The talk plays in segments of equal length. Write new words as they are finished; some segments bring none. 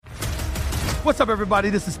What's up,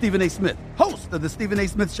 everybody? This is Stephen A. Smith, host of the Stephen A.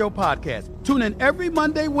 Smith Show podcast. Tune in every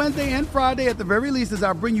Monday, Wednesday, and Friday at the very least as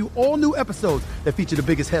I bring you all new episodes that feature the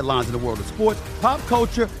biggest headlines in the world of sports, pop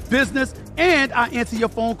culture, business, and I answer your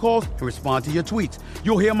phone calls and respond to your tweets.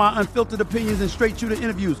 You'll hear my unfiltered opinions and straight-shooter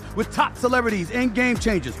interviews with top celebrities and game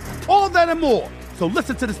changers. All that and more. So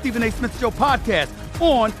listen to the Stephen A. Smith Show podcast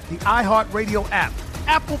on the iHeartRadio app,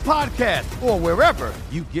 Apple Podcasts, or wherever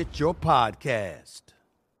you get your podcast.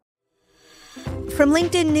 From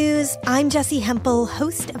LinkedIn News, I'm Jessie Hempel,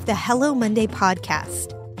 host of the Hello Monday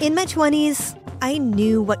podcast. In my 20s, I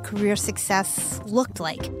knew what career success looked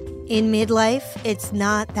like. In midlife, it's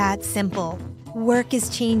not that simple. Work is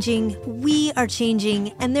changing, we are changing,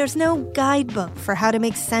 and there's no guidebook for how to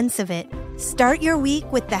make sense of it. Start your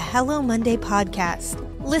week with the Hello Monday podcast.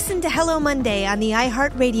 Listen to Hello Monday on the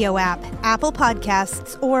iHeartRadio app, Apple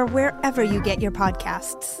Podcasts, or wherever you get your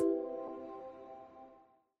podcasts.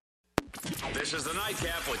 This is the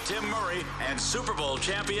Nightcap with Tim Murray and Super Bowl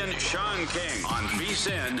champion Sean King on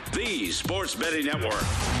VSiN, the Sports Betting Network.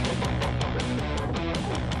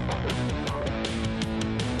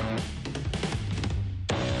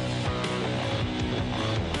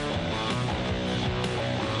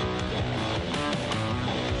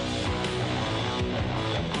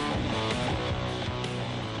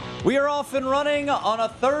 We are off and running on a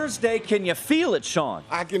Thursday. Can you feel it, Sean?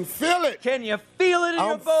 I can feel it. Can you feel it in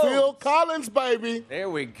your bones? I'm Phil Collins, baby.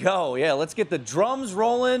 There we go. Yeah, let's get the drums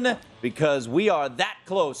rolling because we are that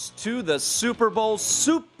close to the Super Bowl.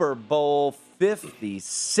 Super Bowl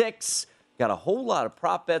 56. Got a whole lot of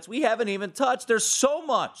prop bets we haven't even touched. There's so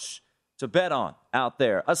much to bet on out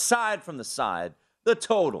there. Aside from the side, the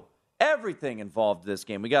total, everything involved in this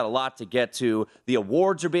game. We got a lot to get to. The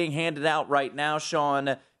awards are being handed out right now,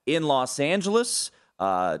 Sean, in Los Angeles.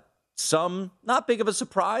 Some not big of a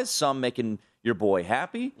surprise, some making your boy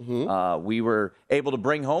happy. We were able to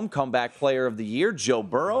bring home comeback player of the year. Joe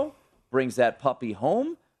Burrow brings that puppy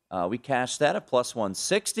home. We cashed that at plus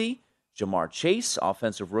 160. Jamar Chase,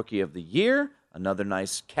 offensive rookie of the year. Another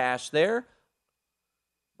nice cash there.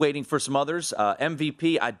 Waiting for some others.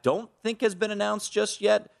 MVP, I don't think has been announced just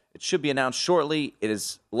yet. It should be announced shortly. It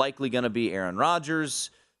is likely going to be Aaron Rodgers.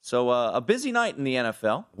 So a busy night in the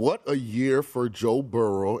NFL. What a year for Joe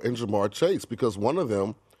Burrow and Jamar Chase, because one of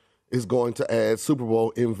them is going to add Super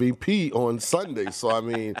Bowl MVP on Sunday. So, I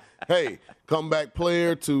mean, hey, comeback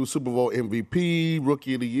player to Super Bowl MVP,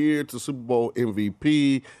 Rookie of the Year to Super Bowl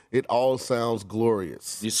MVP. It all sounds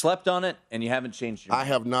glorious. You slept on it, and you haven't changed your mind.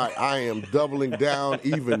 I have not. I am doubling down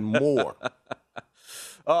even more.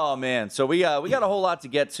 Oh, man. So we got a whole lot to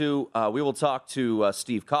get to. We will talk to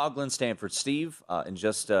Steve Coughlin, Stanford Steve, in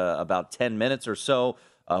just about 10 minutes or so.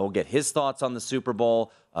 We'll get his thoughts on the Super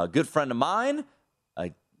Bowl. A good friend of mine,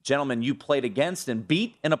 a gentleman you played against and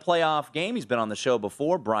beat in a playoff game. He's been on the show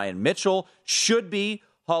before. Brian Mitchell should be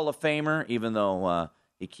Hall of Famer, even though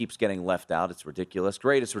he keeps getting left out. It's ridiculous.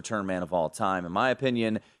 Greatest return man of all time, in my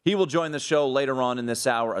opinion. He will join the show later on in this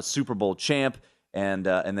hour, a Super Bowl champ. And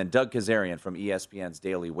then Doug Kazarian from ESPN's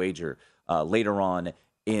Daily Wager later on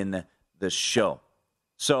in the show.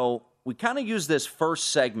 So we kind of use this first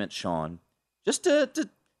segment, Sean, just to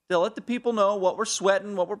let the people know what we're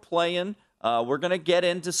sweating, what we're playing. We're going to get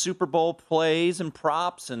into Super Bowl plays and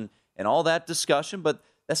props and all that discussion, but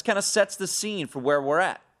this kind of sets the scene for where we're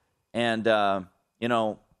at. And,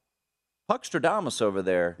 Puckstradamus over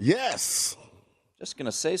there. Yes. Just going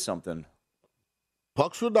to say something.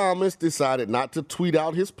 Puckstradamus decided not to tweet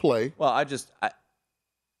out his play. Well,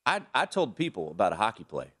 I told people about a hockey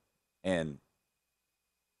play, and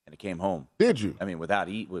it came home. Did you? I mean, without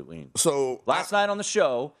eating. So last night on the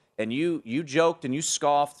show, and you joked and you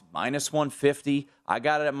scoffed minus 150. I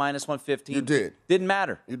got it at minus 115. You did. Didn't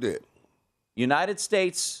matter. You did. United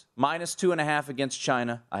States minus 2.5 against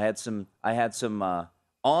China. I had some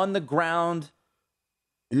on the ground.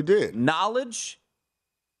 You did. Knowledge.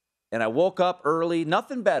 And I woke up early.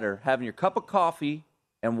 Nothing better, having your cup of coffee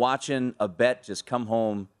and watching a bet just come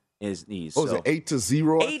home in his knees. What was it,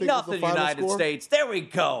 8-0? 8-0 United States. There we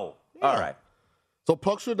go. Yeah. All right. So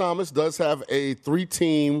Puckstradamus does have a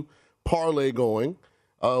 3-team parlay going.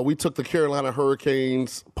 We took the Carolina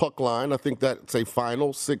Hurricanes puck line. I think that's a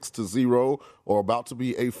final, 6-0, or about to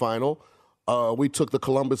be a final. We took the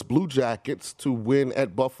Columbus Blue Jackets to win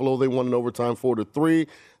at Buffalo. They won in overtime 4-3.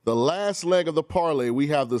 The last leg of the parlay, we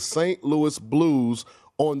have the St. Louis Blues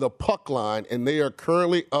on the puck line, and they are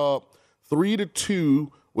currently up 3-2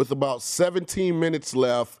 with about 17 minutes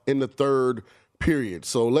left in the third period.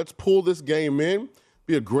 So let's pull this game in.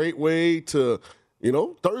 Be a great way to,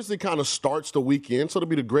 Thursday kind of starts the weekend, so it'll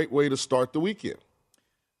be the great way to start the weekend.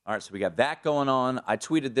 All right, so we got that going on. I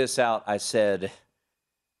tweeted this out. I said,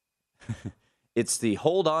 it's the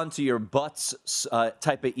hold on to your butts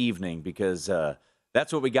type of evening because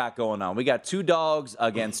that's what we got going on. We got 2 dogs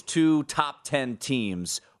against 2 top 10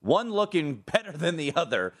 teams, one looking better than the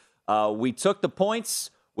other. We took the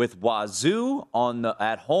points with Wazoo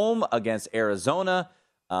at home against Arizona.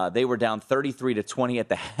 They were down 33-20 at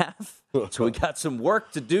the half. So we got some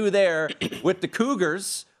work to do there with the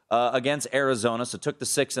Cougars against Arizona. So took the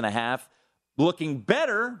 6.5. Looking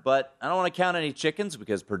better, but I don't want to count any chickens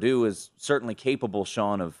because Purdue is certainly capable,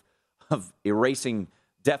 Sean, of erasing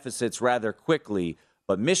deficits rather quickly.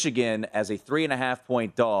 But Michigan, as a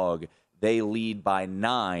 3.5-point dog, they lead by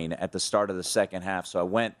 9 at the start of the second half. So I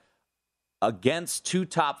went against 2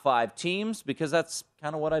 top 5 teams because that's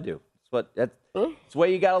kind of what I do. It's the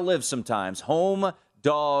way you got to live sometimes. Home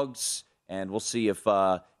dogs, and we'll see if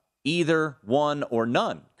either one or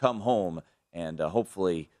none come home. And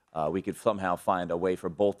hopefully we could somehow find a way for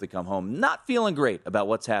both to come home. Not feeling great about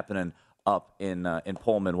what's happening up in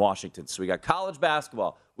Pullman, Washington. So we got college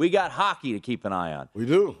basketball. We got hockey to keep an eye on. We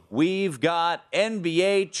do. We've got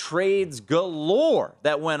NBA trades galore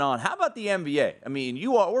that went on. How about the NBA? I mean,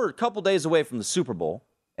 we're a couple days away from the Super Bowl,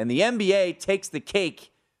 and the NBA takes the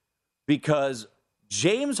cake because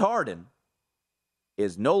James Harden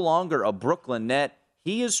is no longer a Brooklyn Net.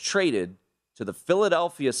 He is traded to the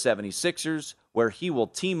Philadelphia 76ers, where he will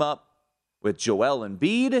team up with Joel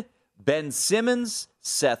Embiid, Ben Simmons,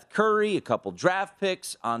 Seth Curry, a couple draft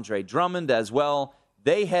picks, Andre Drummond as well.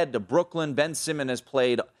 They head to Brooklyn. Ben Simmons has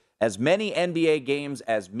played as many NBA games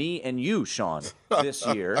as me and you, Sean, this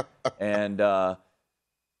year. And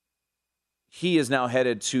he is now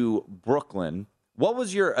headed to Brooklyn. What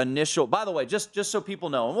was your initial, by the way, just so people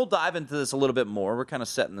know, and we'll dive into this a little bit more. We're kind of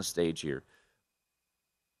setting the stage here.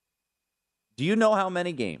 Do you know how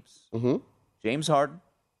many games James Harden,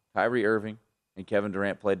 Kyrie Irving, and Kevin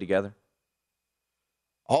Durant played together?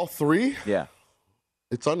 All 3? Yeah.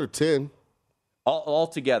 It's under 10. All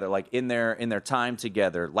together, like in their time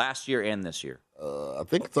together, last year and this year. I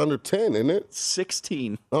think it's under 10, isn't it?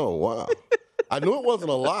 16. Oh, wow. I knew it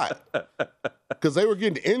wasn't a lot because they were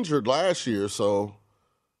getting injured last year. So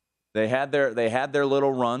they had their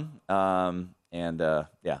little run,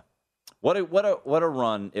 yeah. What a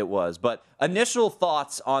run it was. But initial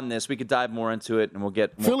thoughts on this, we could dive more into it, and we'll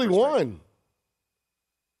get more Philly won.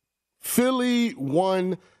 Philly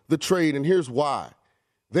won the trade, and here's why.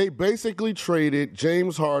 They basically traded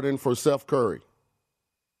James Harden for Seth Curry.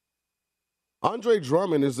 Andre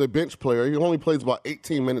Drummond is a bench player. He only plays about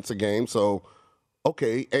 18 minutes a game, so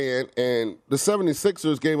okay. And the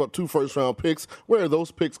 76ers gave up 2 first-round picks. Where are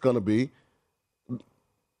those picks going to be?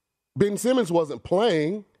 Ben Simmons wasn't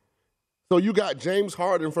playing. So you got James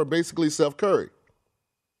Harden for basically Seth Curry.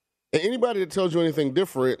 And anybody that tells you anything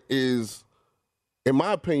different is, in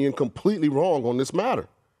my opinion, completely wrong on this matter.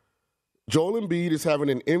 Joel Embiid is having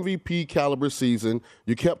an MVP caliber season.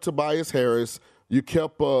 You kept Tobias Harris. You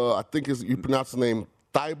kept, I think you pronounce the name,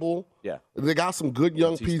 Thibault. Yeah. They got some good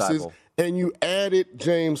young pieces. Thibault. And you added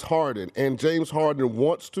James Harden. And James Harden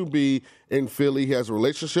wants to be in Philly. He has a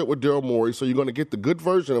relationship with Daryl Morey, so you're going to get the good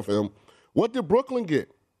version of him. What did Brooklyn get?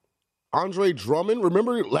 Andre Drummond.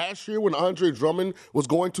 Remember last year when Andre Drummond was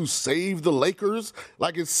going to save the Lakers?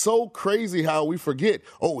 Like, it's so crazy how we forget,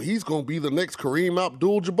 he's going to be the next Kareem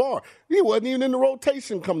Abdul-Jabbar. He wasn't even in the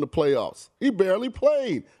rotation come the playoffs. He barely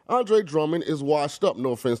played. Andre Drummond is washed up.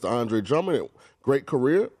 No offense to Andre Drummond. Great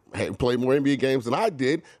career. Hadn't played more NBA games than I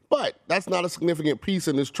did, but that's not a significant piece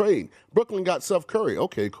in this trade. Brooklyn got Seth Curry.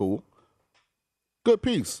 Okay, cool. Good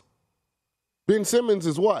piece. Ben Simmons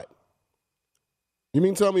is what? You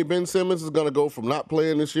mean tell me Ben Simmons is going to go from not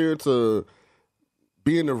playing this year to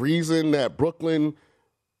being the reason that Brooklyn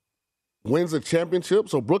wins a championship?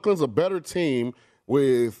 So Brooklyn's a better team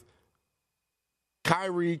with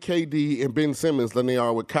Kyrie, KD, and Ben Simmons than they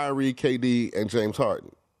are with Kyrie, KD, and James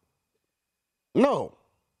Harden. No.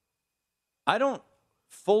 I don't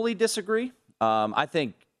fully disagree. I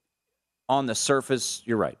think on the surface,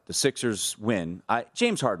 you're right. The Sixers win.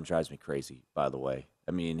 James Harden drives me crazy, by the way.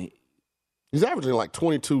 I mean, he's averaging like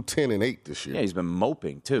 22, 10, and 8 this year. Yeah, he's been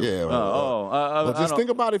moping, too. Yeah. But just think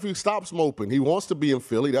about if he stops moping. He wants to be in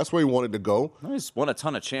Philly. That's where he wanted to go. He's won a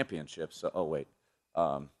ton of championships.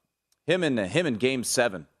 Him in Game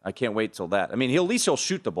 7. I can't wait till that. I mean, at least he'll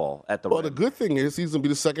shoot the ball at the rim. Well, the good thing is he's going to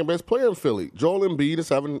be the second-best player in Philly. Joel Embiid is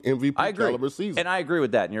having an MVP caliber season. And I agree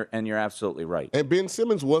with that, and you're absolutely right. And Ben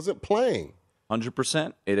Simmons wasn't playing.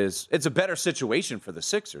 100%. It's a better situation for the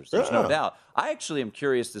Sixers. There's no doubt. I actually am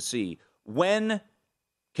curious to see when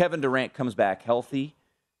Kevin Durant comes back healthy.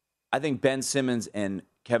 I think Ben Simmons and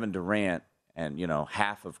Kevin Durant and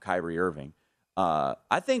half of Kyrie Irving.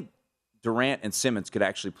 I think Durant and Simmons could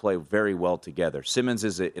actually play very well together. Simmons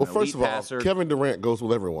is an elite passer. Kevin Durant goes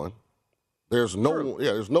with everyone. There's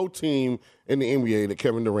no team in the NBA that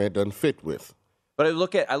Kevin Durant doesn't fit with. But I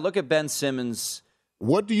look at Ben Simmons.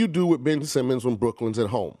 What do you do with Ben Simmons when Brooklyn's at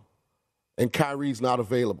home and Kyrie's not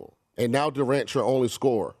available? And now Durant's your only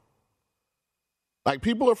scorer. Like,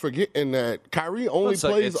 people are forgetting that Kyrie only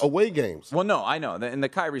plays away games. Well, no, I know. And the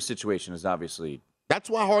Kyrie situation is obviously. That's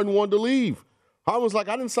why Harden wanted to leave. Harden was like,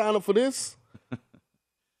 I didn't sign up for this.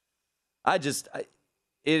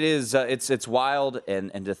 It's wild,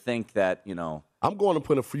 and to think that, I'm going to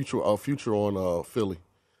put a future on Philly.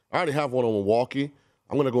 I already have one on Milwaukee.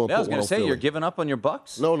 I'm going to go and put one on Philly. I was going to say, you're giving up on your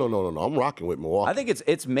Bucks? No. I'm rocking with Milwaukee. I think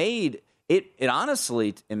it's made it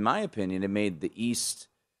honestly, in my opinion, it made the East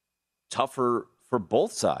tougher for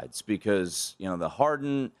both sides because, the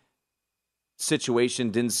Harden situation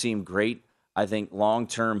didn't seem great. I think long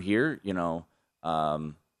term here, I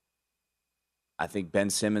think Ben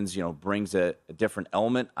Simmons, brings a different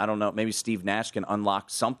element. I don't know. Maybe Steve Nash can unlock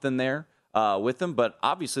something there with him. But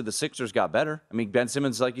obviously the Sixers got better. I mean, Ben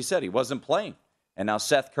Simmons, like you said, he wasn't playing. And now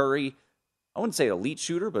Seth Curry, I wouldn't say elite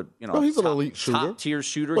shooter, but, he's an elite shooter. Top-tier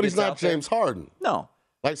shooter. But he's not James Harden. No.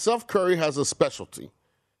 Like, Seth Curry has a specialty.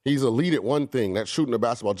 He's elite at one thing, that's shooting the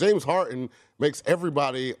basketball. James Harden makes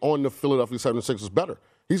everybody on the Philadelphia 76ers better.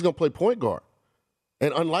 He's going to play point guard.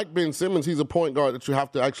 And unlike Ben Simmons, he's a point guard that you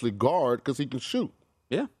have to actually guard because he can shoot.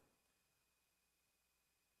 Yeah.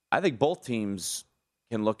 I think both teams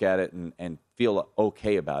can look at it and feel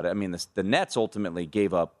okay about it. I mean, the Nets ultimately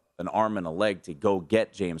gave up an arm and a leg to go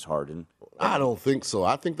get James Harden. I don't think so.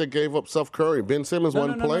 I think they gave up Seth Curry. Ben Simmons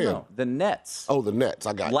wasn't playing. No. The Nets. Oh, the Nets.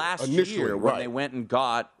 I got it. Last year when they went and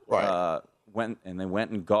got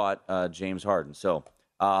James Harden. So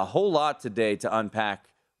a whole lot today to unpack.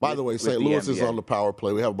 By the way, St. Louis is on the power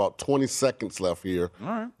play. We have about 20 seconds left here. All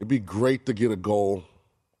right. It'd be great to get a goal.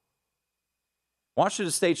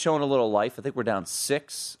 Washington State showing a little life. I think we're down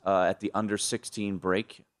 6 at the under 16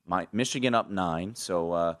 break. Michigan up 9,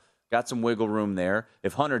 so got some wiggle room there.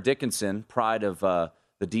 If Hunter Dickinson, pride of the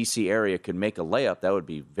D.C. area, could make a layup, that would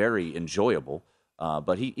be very enjoyable.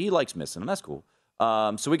 But he likes missing them. That's cool.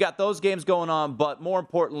 So we got those games going on, but more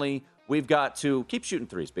importantly, we've got to keep shooting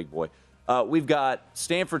threes, big boy. We've got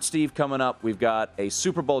Stanford Steve coming up. We've got a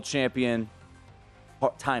Super Bowl champion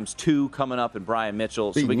times 2 coming up in Brian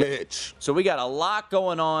Mitchell. So we got a lot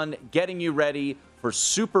going on, getting you ready for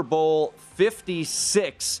Super Bowl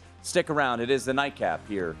 56. Stick around. It is the Nightcap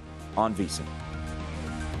here on VSiN.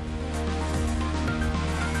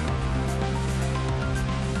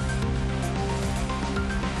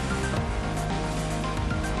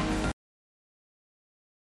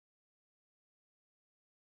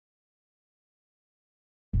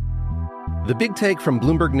 The Big Take from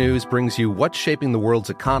Bloomberg News brings you what's shaping the world's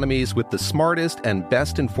economies with the smartest and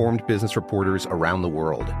best-informed business reporters around the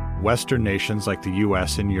world. Western nations like the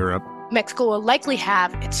U.S. and Europe. Mexico will likely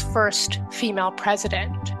have its first female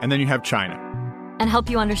president. And then you have China. And help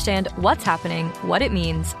you understand what's happening, what it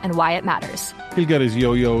means, and why it matters. He'll get his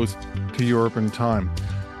yo-yos to Europe in time.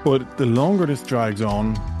 But the longer this drags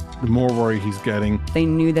on, the more worried he's getting. They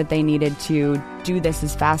knew that they needed to do this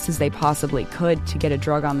as fast as they possibly could to get a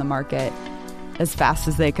drug on the market as fast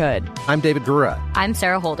as they could. I'm David Gura. I'm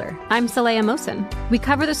Sarah Holder. I'm Saleha Mohsen. We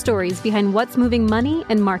cover the stories behind what's moving money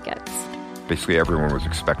and markets. Basically, everyone was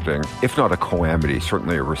expecting, if not a calamity,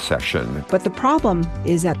 certainly a recession. But the problem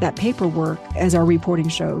is that paperwork, as our reporting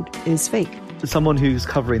showed, is fake. As someone who's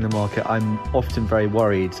covering the market, I'm often very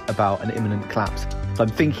worried about an imminent collapse. So I'm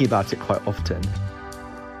thinking about it quite often.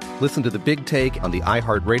 Listen to The Big Take on the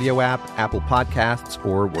iHeartRadio app, Apple Podcasts,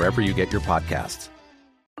 or wherever you get your podcasts.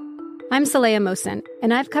 I'm Saleha Mohsen,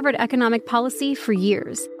 and I've covered economic policy for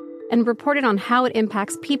years and reported on how it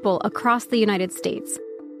impacts people across the United States.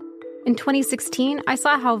 In 2016, I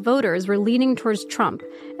saw how voters were leaning towards Trump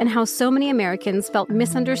and how so many Americans felt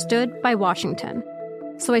misunderstood by Washington.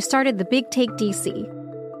 So I started The Big Take DC.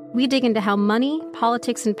 We dig into how money,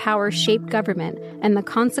 politics, and power shape government and the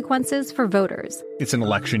consequences for voters. It's an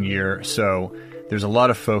election year, so there's a lot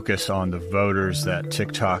of focus on the voters that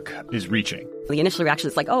TikTok is reaching. The initial reaction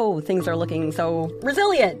is like, oh, things are looking so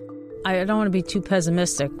resilient. I don't want to be too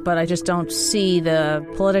pessimistic, but I just don't see the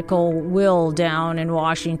political will down in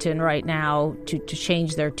Washington right now to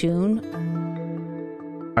change their tune.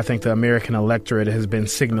 I think the American electorate has been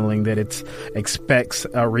signaling that it expects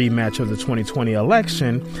a rematch of the 2020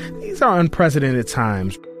 election. These are unprecedented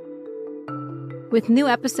times. With new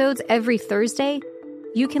episodes every Thursday,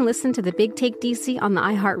 you can listen to The Big Take DC on the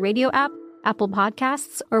iHeartRadio app, Apple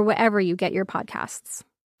Podcasts, or wherever you get your podcasts.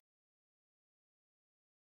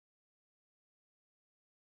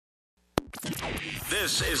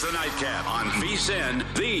 This is the Nightcap on VSiN,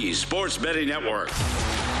 the Sports Betting Network.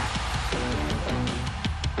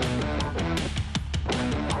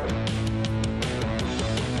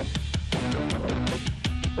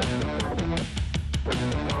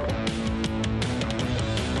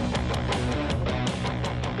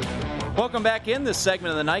 Welcome back in. This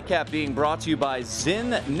segment of the Nightcap being brought to you by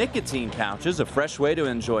Zyn Nicotine Pouches, a fresh way to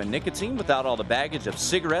enjoy nicotine without all the baggage of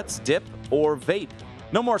cigarettes, dip, or vape.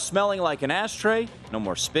 No more smelling like an ashtray, no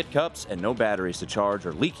more spit cups, and no batteries to charge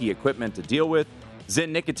or leaky equipment to deal with. Zyn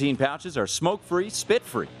Nicotine Pouches are smoke-free,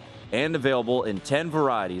 spit-free, and available in 10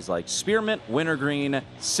 varieties like spearmint, wintergreen,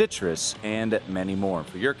 citrus, and many more.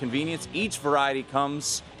 For your convenience, each variety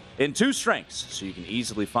comes in 2 strengths, so you can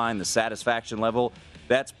easily find the satisfaction level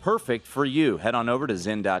that's perfect for you. Head on over to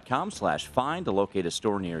zyn.com/find to locate a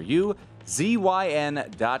store near you.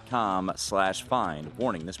 ZYN.com/find.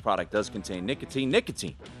 Warning, this product does contain nicotine.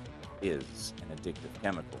 Nicotine is an addictive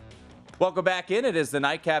chemical. Welcome back in. It is the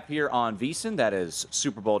Nightcap here on VSiN. That is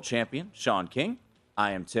Super Bowl champion Sean King.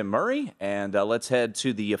 I am Tim Murray, and let's head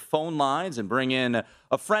to the phone lines and bring in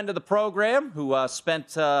a friend of the program who spent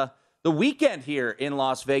the weekend here in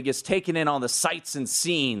Las Vegas taking in on the sights and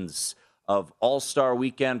scenes of All-Star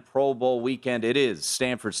Weekend, Pro Bowl Weekend. It is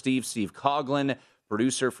Stanford Steve Coughlin,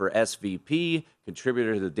 producer for SVP,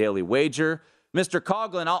 contributor to the Daily Wager. Mr.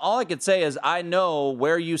 Coughlin, all I can say is I know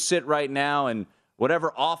where you sit right now and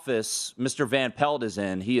whatever office Mr. Van Pelt is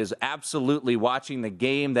in, he is absolutely watching the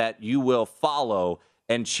game that you will follow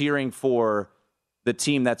and cheering for the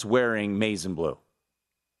team that's wearing maize and blue.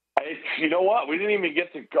 You know what? We didn't even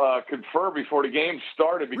get to confer before the game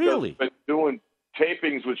started because we've been doing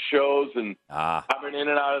tapings with shows and I've been in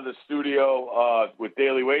and out of the studio with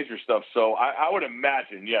Daily Wager stuff. So I would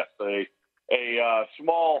imagine, yes, a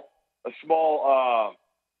small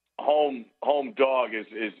home dog is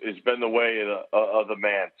been the way of the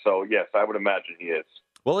man. So yes, I would imagine he is.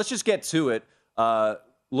 Well, let's just get to it.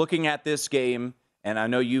 Looking at this game, and I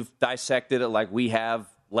know you've dissected it like we have,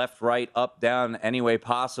 left, right, up, down, any way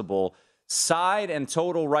possible. Side and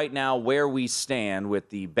total right now where we stand with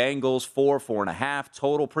the Bengals 4.5,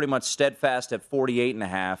 total pretty much steadfast at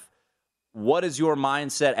 48.5. What is your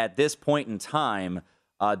mindset at this point in time?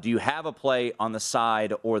 Do you have a play on the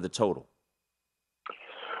side or the total?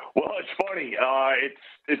 Well, it's funny.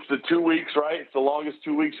 It's the 2 weeks, right? It's the longest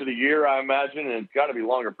 2 weeks of the year, I imagine, and it's got to be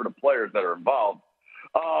longer for the players that are involved.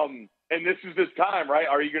 And this is this time, right?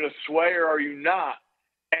 Are you going to sway or are you not?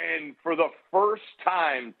 And for the first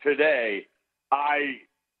time today, I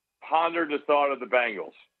pondered the thought of the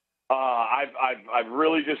Bengals. I've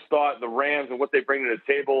really just thought the Rams and what they bring to the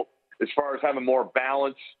table as far as having more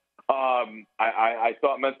balance, I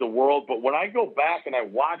thought meant the world. But when I go back and I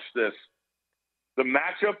watch this, the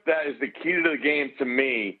matchup that is the key to the game to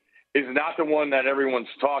me is not the one that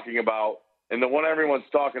everyone's talking about. And the one everyone's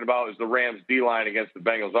talking about is the Rams D-line against the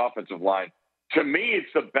Bengals offensive line. To me,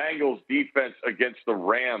 it's the Bengals defense against the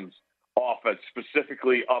Rams offense,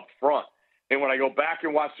 specifically up front. And when I go back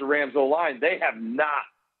and watch the Rams O-line, they have not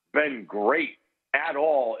been great at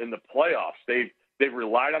all in the playoffs. They've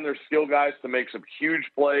relied on their skill guys to make some huge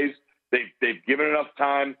plays. They've given enough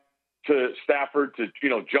time to Stafford to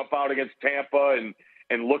jump out against Tampa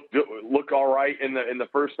and look all right in the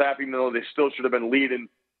first half, even though they still should have been leading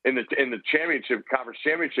in the conference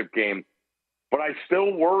championship game. But I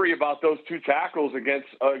still worry about those 2 tackles against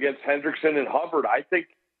Hendrickson and Hubbard. I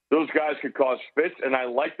think those guys could cause fits, and I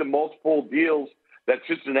like the multiple deals that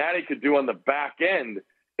Cincinnati could do on the back end.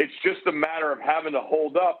 It's just a matter of having to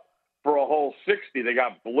hold up for a whole 60. They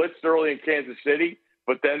got blitzed early in Kansas City,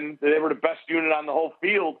 but then they were the best unit on the whole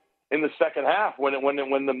field in the second half when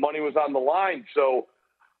the money was on the line. So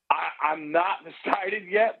I'm not decided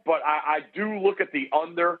yet, but I do look at the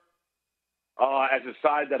under as a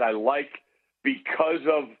side that I like, because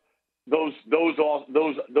of those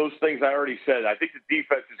things I already said. I think the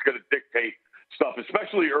defense is going to dictate stuff,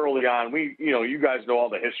 especially early on. You guys know all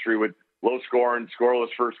the history with low scoring,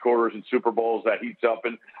 scoreless first quarters and Super Bowls that heats up,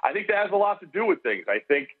 and I think that has a lot to do with things. I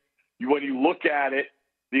think when you look at it,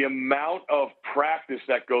 the amount of practice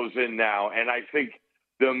that goes in now, and I think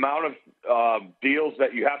the amount of deals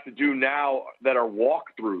that you have to do now that are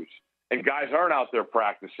walkthroughs, and guys aren't out there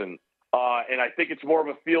practicing. And I think it's more of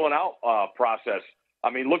a feeling out process. I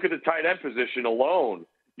mean, look at the tight end position alone.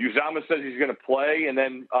 Uzomah says he's going to play, and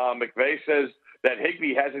then McVay says that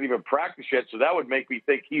Higbee hasn't even practiced yet, so that would make me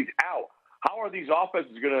think he's out. How are these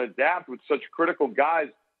offenses going to adapt with such critical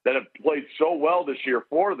guys that have played so well this year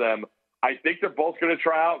for them? I think they're both going to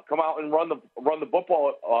come out and run the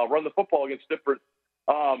football against different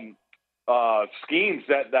schemes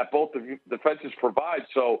that both the defenses provide.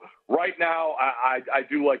 So right now, I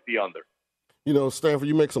do like the under. You know, Stanford,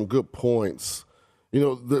 you make some good points. You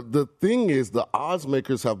know, the thing is the odds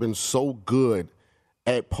makers have been so good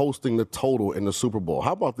at posting the total in the Super Bowl.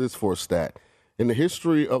 How about this for a stat? In the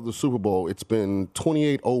history of the Super Bowl, it's been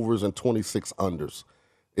 28 overs and 26 unders.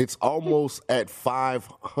 It's almost at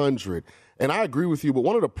 500. And I agree with you, but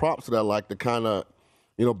one of the props that I like to kind of,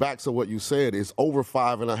 you know, backs up what you said is over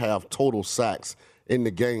 5.5 total sacks in the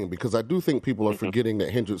game, because I do think people are forgetting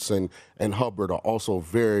that Hendrickson and Hubbard are also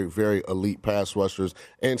very, very elite pass rushers.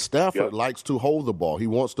 And Stafford likes to hold the ball. He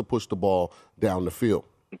wants to push the ball down the field.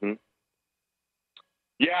 Mm-hmm.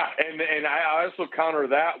 Yeah, and I also counter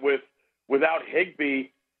that without Higbee,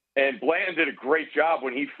 and Blanton did a great job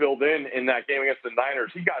when he filled in that game against the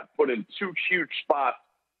Niners. He got put in two huge spots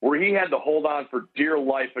where he had to hold on for dear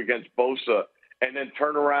life against Bosa and then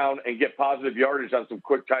turn around and get positive yardage on some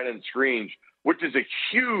quick tight end screens, which is a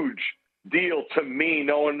huge deal to me,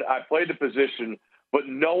 knowing I played the position, but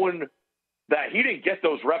knowing that he didn't get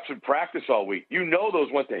those reps in practice all week. You know those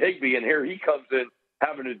went to Higbee, and here he comes in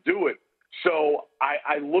having to do it. So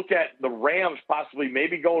I look at the Rams possibly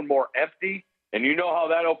maybe going more empty, and you know how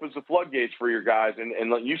that opens the floodgates for your guys. And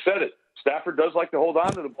you said it, Stafford does like to hold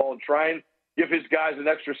on to the ball and try and give his guys an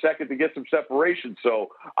extra second to get some separation. So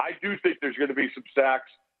I do think there's going to be some sacks.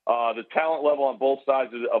 The talent level on both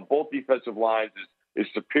sides of both defensive lines is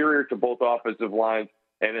superior to both offensive lines.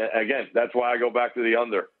 And again, that's why I go back to the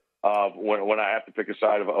under when I have to pick a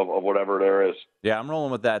side of whatever there is. Yeah, I'm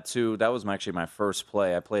rolling with that too. That was actually my first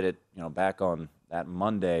play. I played it, back on that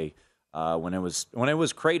Monday when it was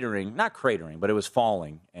cratering, not cratering, but it was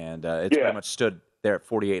falling, and it pretty much stood there at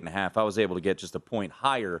 48.5. I was able to get just a point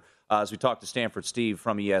higher as we talked to Stanford Steve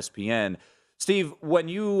from ESPN. Steve, when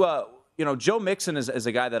you Joe Mixon is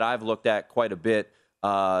a guy that I've looked at quite a bit.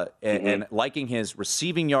 And liking his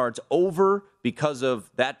receiving yards over because of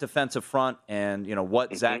that defensive front and,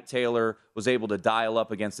 what Zach Taylor was able to dial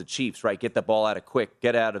up against the Chiefs, right? Get the ball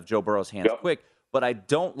get out of Joe Burrow's hands quick. But I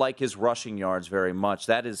don't like his rushing yards very much.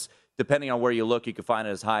 That is, depending on where you look, you can find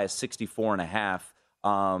it as high as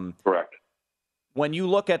 64.5. Correct. When you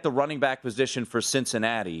look at the running back position for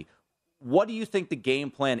Cincinnati, what do you think the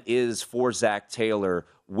game plan is for Zach Taylor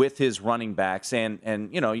with his running backs? And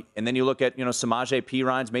then you look at, Samaje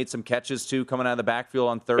Perine made some catches too coming out of the backfield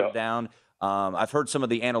on third down. I've heard some of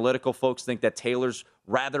the analytical folks think that Taylor's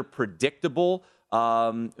rather predictable.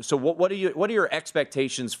 So what are your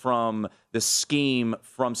expectations from the scheme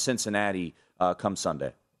from Cincinnati come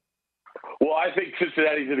Sunday? Well, I think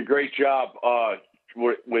Cincinnati did a great job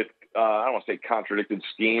with I don't want to say contradicted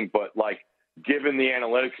scheme, but giving the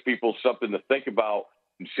analytics people something to think about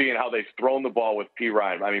and seeing how they've thrown the ball with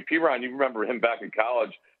Perine. I mean, Perine, you remember him back in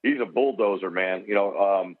college. He's a bulldozer, man,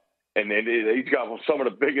 and he's got some of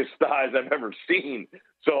the biggest thighs I've ever seen.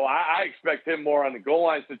 So I expect him more on the goal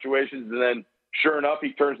line situations, and then sure enough,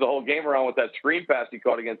 he turns the whole game around with that screen pass he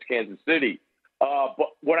caught against Kansas City. But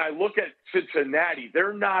when I look at Cincinnati,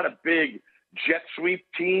 they're not a big jet sweep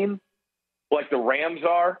team like the Rams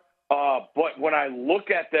are. But when I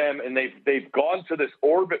look at them and they've gone to this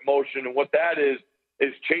orbit motion, and what that is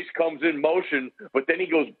Chase comes in motion, but then he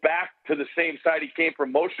goes back to the same side he came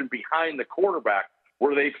from motion behind the quarterback,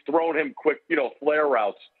 where they've thrown him quick, flare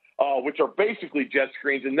routes, which are basically jet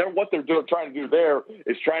screens. And what they're trying to do there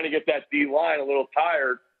is trying to get that D line a little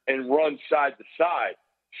tired and run side to side.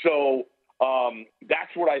 So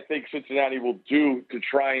that's what I think Cincinnati will do to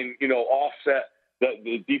try and offset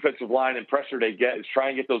the defensive line and pressure they get, is try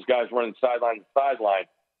and get those guys running sideline to sideline.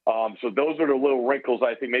 So those are the little wrinkles.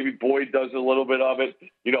 I think maybe Boyd does a little bit of it.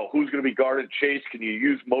 Who's going to be guarding Chase? Can you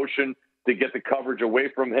use motion to get the coverage away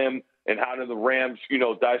from him? And how do the Rams,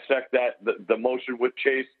 dissect the motion with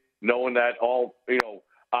Chase, knowing that all,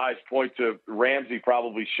 eyes point to Ramsey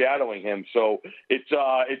probably shadowing him. So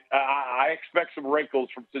I expect some wrinkles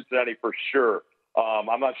from Cincinnati for sure.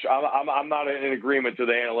 I'm not in agreement to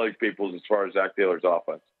the analytics people as far as Zach Taylor's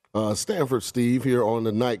offense. Stanford Steve here on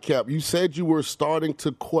the Nightcap. You said you were starting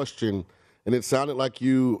to question, and it sounded like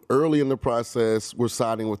you early in the process were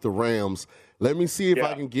siding with the Rams. Let me see if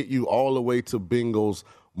I can get you all the way to Bengals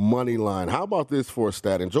money line. How about this for a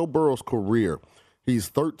stat? In Joe Burrow's career, he's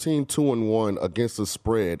 13-2-1 against the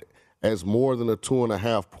spread as more than a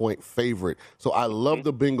 2.5-point favorite. So I love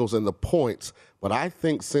the Bengals and the points, but I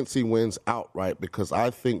think Cincy wins outright because I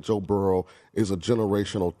think Joe Burrow is a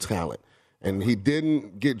generational talent. And he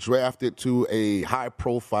didn't get drafted to a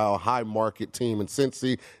high-profile, high-market team. And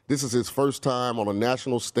Cincy, this is his first time on a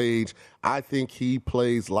national stage. I think he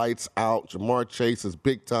plays lights out. Jamar Chase is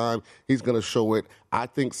big time. He's going to show it. I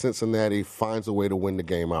think Cincinnati finds a way to win the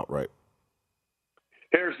game outright.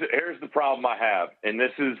 Here's the problem I have, and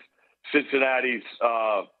this is Cincinnati's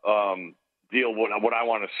deal. What I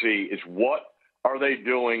want to see is what are they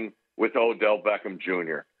doing with Odell Beckham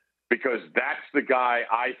Jr., because that's the guy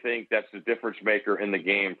I think that's the difference maker in the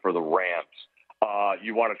game for the Rams.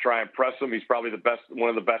 You want to try and press him. He's probably one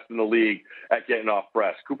of the best in the league at getting off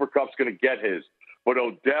press. Cooper Kupp's going to get his. But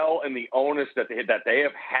Odell and the onus that they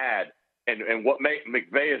have had and what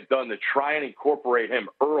McVay has done to try and incorporate him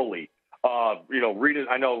early. Reading,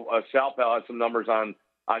 I know Sal Pal had some numbers on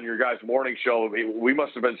your guys' morning show. We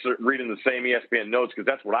must have been reading the same ESPN notes, because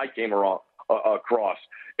that's what I came across.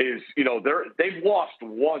 Is they've lost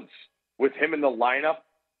once with him in the lineup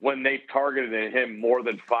when they targeted him more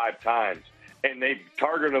than 5 times, and they've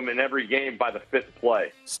targeted him in every game by the 5th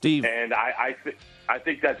play. Steve, and I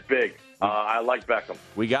think that's big. I like Beckham.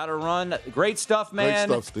 We got to run. Great stuff, man.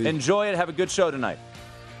 Great stuff, Steve. Enjoy it. Have a good show tonight.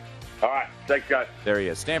 All right. Thanks, guys. There he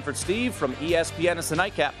is. Stanford Steve from ESPN. It's the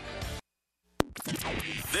Nightcap.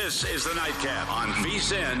 This is the Nightcap on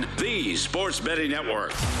VSiN, the Sports Betting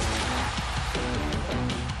Network.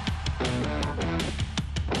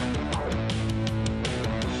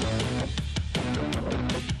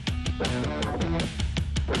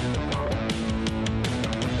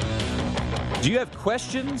 Do you have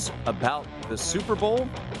questions about the Super Bowl?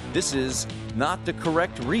 This is not the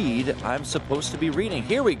correct read I'm supposed to be reading.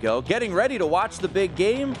 Here we go. Getting ready to watch the big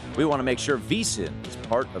game? We want to make sure VSiN is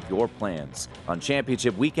part of your plans. On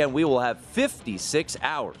Championship Weekend, we will have 56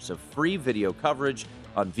 hours of free video coverage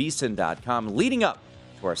on VSiN.com leading up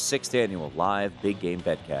to our 6th annual live Big Game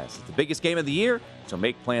Betcast. It's the biggest game of the year, so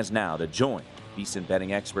make plans now to join VSiN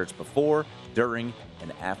betting experts before, during,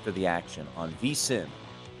 and after the action on VSiN.com.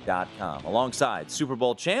 Alongside Super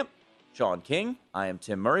Bowl champ Sean King, I am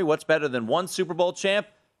Tim Murray. What's better than one Super Bowl champ?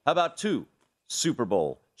 How about 2 Super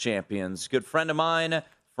Bowl champions? Good friend of mine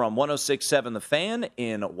from 106.7 The Fan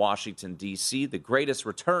in Washington, D.C., the greatest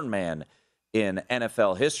return man in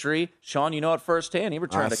NFL history. Sean, you know it firsthand. He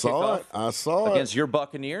returned a kickoff against your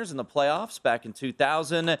Buccaneers in the playoffs back in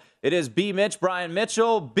 2000. It is B. Mitch, Brian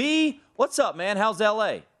Mitchell. B, what's up, man? How's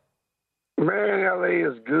L.A.? Man,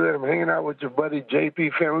 L.A. is good. I'm hanging out with your buddy J.P.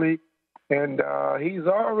 Finley, and he's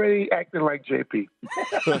already acting like J.P.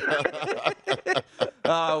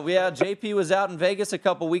 Yeah, J.P. was out in Vegas a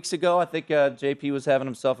couple weeks ago. I think J.P. was having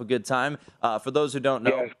himself a good time. For those who don't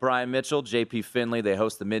know, yes. Brian Mitchell, J.P. Finley, they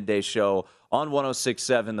host the midday show on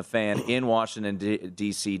 106.7 The Fan in Washington,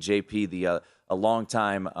 D.C. J.P., a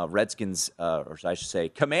longtime Redskins, or I should say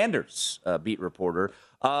Commanders beat reporter.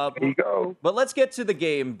 There you go. But let's get to the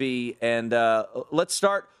game, B, and let's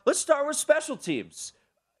start with special teams.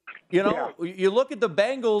 You look at the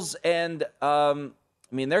Bengals, and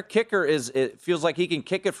their kicker it feels like he can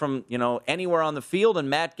kick it from anywhere on the field, and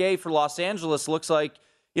Matt Gay for Los Angeles looks like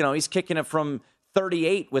he's kicking it from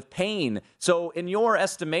 38 with pain. So, in your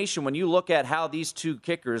estimation, when you look at how these two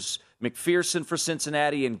kickers, McPherson for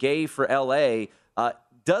Cincinnati and Gay for LA,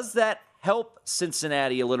 does that help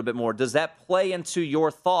Cincinnati a little bit more? Does that play into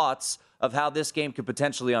your thoughts of how this game could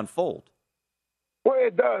potentially unfold? Well,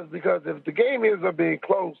 it does, because if the game ends up being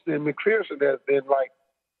close, then McPherson has been like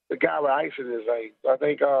the guy with ice in his veins. I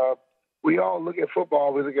think we all look at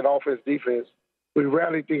football, we look at offense, defense. We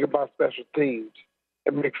rarely think about special teams.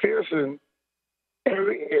 And McPherson,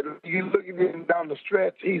 you look at him down the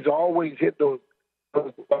stretch, he's always hit those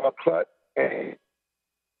clutch. And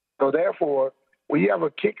so therefore, when you have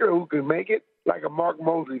a kicker who can make it, like a Mark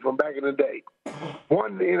Mosley from back in the day,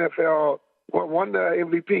 won the NFL, won the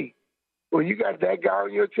MVP. When you got that guy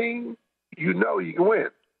on your team, you know you can win.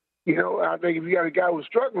 I think if you got a guy who's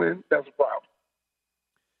struggling, that's a problem.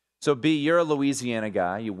 So, B, you're a Louisiana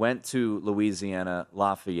guy. You went to Louisiana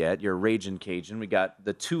Lafayette. You're a Ragin' Cajun. We got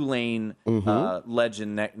the Tulane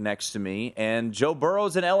legend next to me. And Joe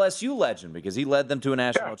Burrow's an LSU legend because he led them to a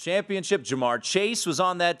national championship. Jamar Chase was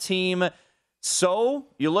on that team. So,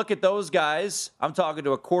 you look at those guys. I'm talking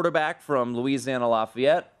to a quarterback from Louisiana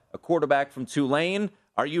Lafayette, a quarterback from Tulane.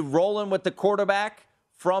 Are you rolling with the quarterback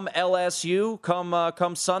from LSU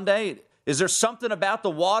come Sunday? Is there something about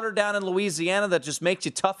the water down in Louisiana that just makes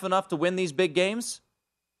you tough enough to win these big games?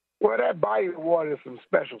 Well, that Bayou water is some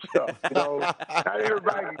special stuff. Not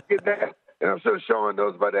everybody can get that, and I'm sure Sean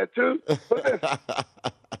knows about that too. But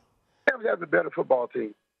Rams have the better football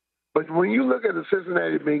team. But when you look at the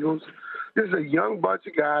Cincinnati Bengals, this is a young bunch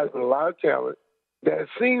of guys with a lot of talent that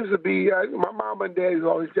seems to be my mom and dad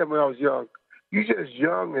always said when I was young, you're just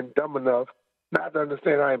young and dumb enough not to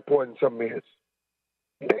understand how important something is.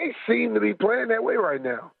 They seem to be playing that way right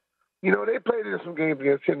now. They played in some games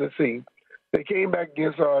against Tennessee. They came back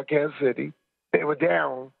against Kansas City. They were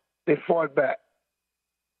down. They fought back.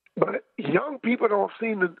 But young people don't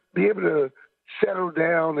seem to be able to settle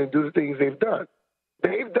down and do the things they've done.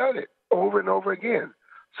 They've done it over and over again.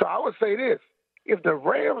 So I would say this. If the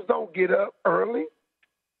Rams don't get up early,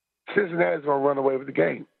 Cincinnati's going to run away with the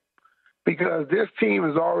game because this team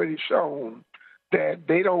has already shown that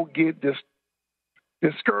they don't get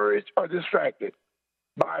discouraged or distracted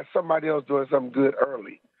by somebody else doing something good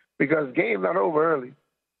early because the game's not over early.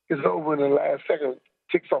 It's over in the last second,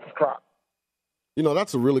 ticks off the clock. You know,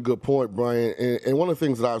 that's a really good point, Brian. And one of the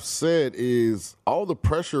things that I've said is all the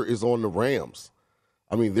pressure is on the Rams.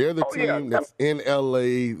 I mean, they're the team that's in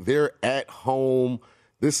L.A. They're at home.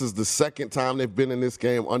 This is the second time they've been in this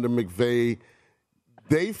game under McVay.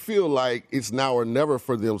 They feel like it's now or never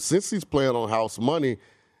for them since he's playing on house money.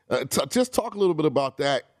 Just talk a little bit about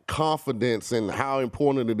that confidence and how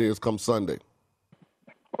important it is come Sunday.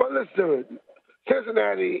 Well, let's do it.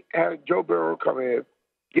 Cincinnati had Joe Burrow come in,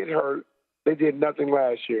 get hurt. They did nothing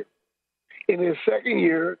last year. In his second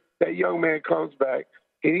year, that young man comes back,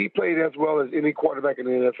 and he played as well as any quarterback in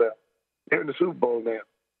the NFL. They're in the Super Bowl now.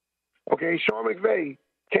 Okay, Sean McVay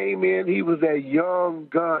came in. He was that young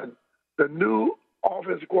gun, the new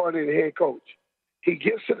offensive coordinator head coach. He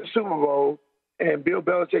gets to the Super Bowl, and Bill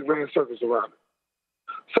Belichick ran circles around him.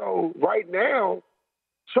 So right now,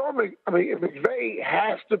 McVay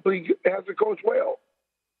has to coach well.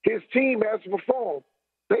 His team has to perform.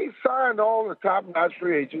 They signed all the top-notch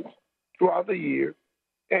free agents throughout the year,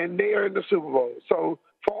 and they are in the Super Bowl. So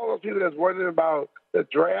for all those people that's wondering about the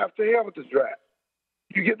draft, to hell with the draft.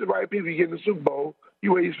 You get the right people, you get in the Super Bowl,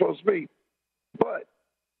 you're where you're supposed to be. But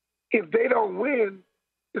if they don't win,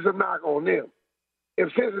 it's a knock on them.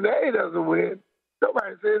 If Cincinnati doesn't win,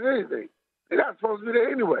 nobody says anything. They're not supposed to be there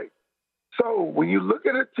anyway. So when you look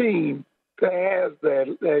at a team that has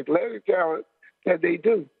the athletic talent that they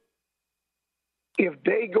do, if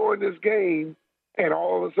they go in this game and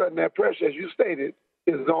all of a sudden that pressure, as you stated,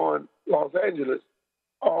 is on Los Angeles,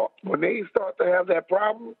 when they start to have that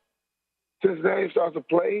problem, Cincinnati starts to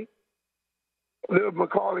play, little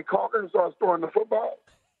Macaulay Culkin starts throwing the football.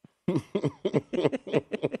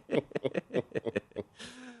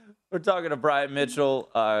 We're talking to Brian Mitchell,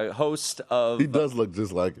 host of... He does look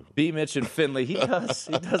just like him. B. Mitch and Finley. He does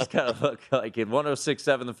kind of look like him.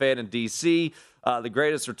 106.7 The Fan in D.C., the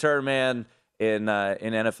greatest return man in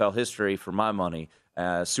NFL history, for my money.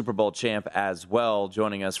 Super Bowl champ as well,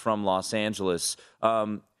 joining us from Los Angeles.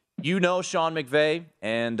 You know Sean McVay,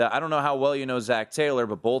 and I don't know how well you know Zach Taylor,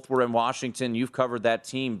 but both were in Washington. You've covered that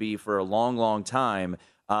team, B, for a long, long time.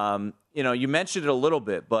 You mentioned it a little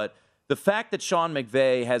bit, but the fact that Sean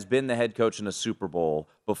McVay has been the head coach in a Super Bowl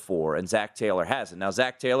before and Zach Taylor hasn't. Now,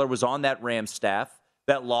 Zach Taylor was on that Rams staff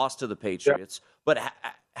that lost to the Patriots, but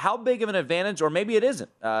how big of an advantage, or maybe it isn't,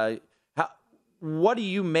 what do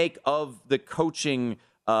you make of the coaching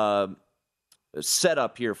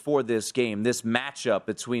setup here for this game, this matchup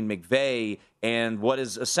between McVay and what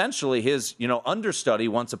is essentially his, understudy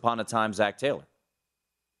once upon a time, Zach Taylor?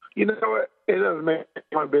 You know what? It doesn't make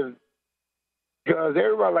my business because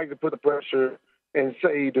everybody likes to put the pressure and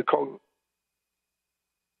say the coach.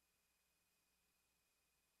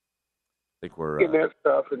 I think we're in that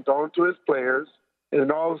stuff and throwing to his players, and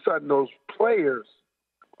then all of a sudden those players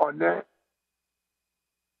are not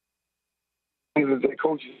that their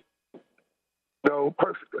coaches know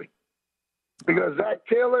perfectly. Because Zach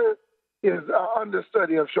Taylor is an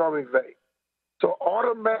understudy of Sean McVay. So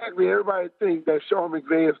automatically everybody thinks that Sean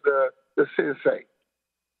McVay is the sensei.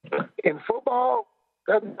 In football,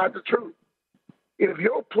 that's not the truth. If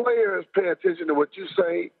your players pay attention to what you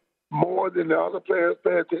say more than the other players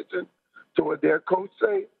pay attention to what their coach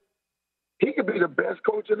say, he could be the best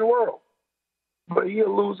coach in the world, but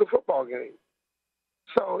he'll lose a football game.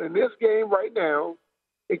 So in this game right now,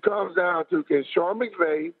 it comes down to can Sean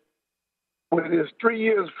McVay, when it is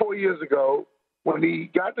 4 years ago, when he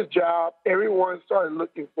got the job, everyone started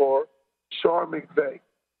looking for Sean McVay.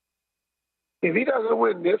 If he doesn't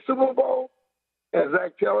win this Super Bowl, as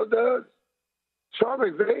Zach Taylor does, Sean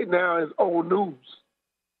McVay now is old news.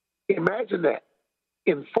 Imagine that.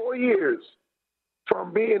 In 4 years,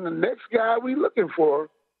 from being the next guy we're looking for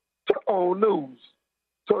to old news.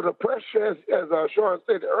 So the pressure, as Sean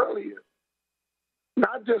said earlier,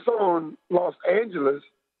 not just on Los Angeles,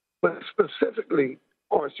 but specifically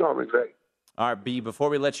on Sean McVay. All right, B, before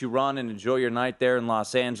we let you run and enjoy your night there in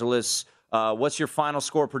Los Angeles, what's your final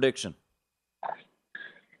score prediction?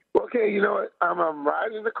 Okay, you know what? I'm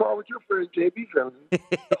riding in the car with your friend, J.B. Finley.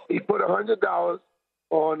 He put $100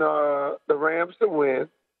 on the Rams to win,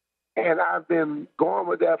 and I've been going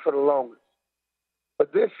with that for the longest.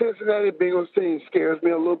 But this Cincinnati Bengals team scares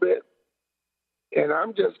me a little bit, and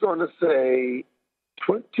I'm just going to say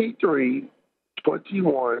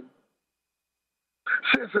 23-21.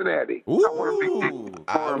 Cincinnati. Ooh,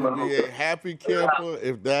 I would be a happy camper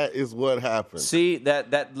if that is what happens. See,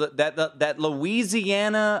 that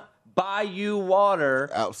Louisiana Bayou water.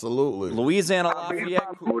 Absolutely. Louisiana I beat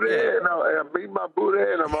Lafayette. my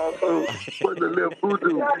Buddha, and I'm also putting a little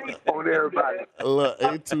voodoo on everybody. A little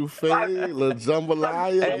etouffee, a little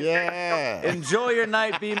jambalaya, yeah. Enjoy your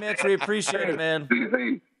night, B. Mitch. We appreciate it, man.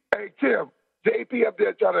 See, hey, Tim, JP up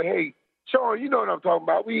there trying to hate. Sean, you know what I'm talking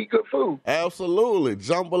about. We eat good food. Absolutely.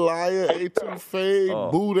 Jambalaya,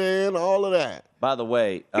 etouffee, boudin, all of that. By the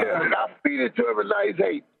way. Yeah, and I feed it to him a nice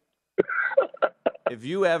hate. If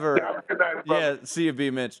you ever. Yeah, see you, B.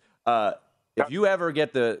 Mitch. If you ever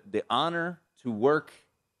get the honor to work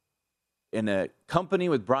in a company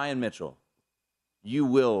with Brian Mitchell, you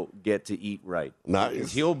will get to eat right. Nice.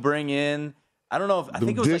 Because he'll bring in. I don't know if I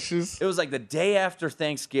think it was dishes. It was like the day after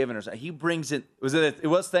Thanksgiving or something. He brings in it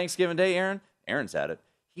was Thanksgiving Day, Aaron? Aaron's had it.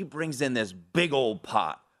 He brings in this big old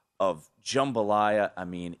pot of jambalaya. I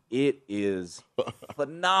mean, it is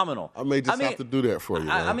phenomenal. I may just have to do that for you.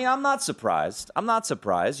 I mean, I'm not surprised.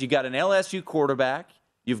 You got an LSU quarterback.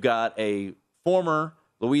 You've got a former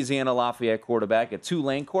Louisiana Lafayette quarterback, a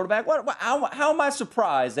Tulane quarterback. How am I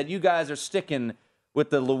surprised that you guys are sticking with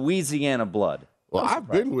the Louisiana blood? Well, I've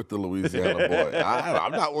been with the Louisiana boy.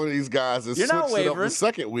 I'm not one of these guys that switched it up the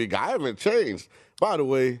second week. I haven't changed. By the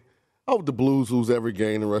way, I hope the Blues lose every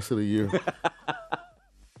game the rest of the year.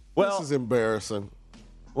 This is embarrassing.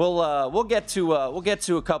 We'll get to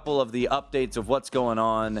a couple of the updates of what's going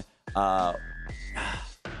on.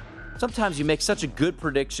 Sometimes you make such a good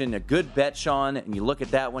prediction, a good bet, Sean, and you look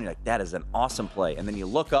at that one, you're like, that is an awesome play. And then you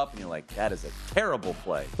look up and you're like, that is a terrible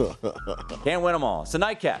play. Can't win them all. It's a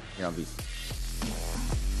nightcap here on VSiN.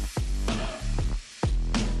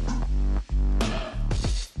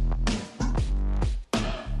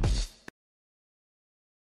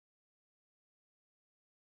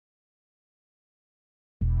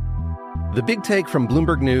 The Big Take from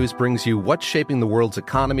Bloomberg News brings you what's shaping the world's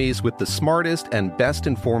economies with the smartest and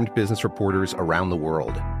best-informed business reporters around the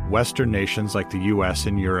world. Western nations like the U.S.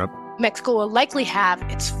 and Europe. Mexico will likely have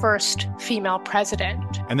its first female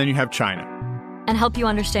president. And then you have China. And help you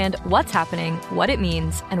understand what's happening, what it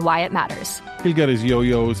means, and why it matters. He'll get his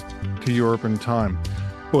yo-yos to Europe in time.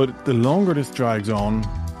 But the longer this drags on,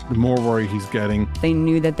 the more worry he's getting. They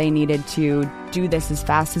knew that they needed to do this as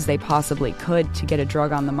fast as they possibly could to get a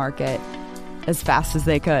drug on the market as fast as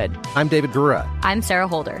they could. I'm David Gura. I'm Sarah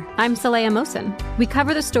Holder. I'm Saleha Mohsin. We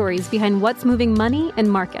cover the stories behind what's moving money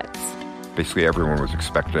and markets. Basically, everyone was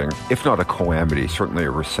expecting, if not a calamity, certainly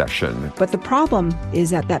a recession. But the problem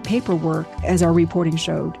is that paperwork, as our reporting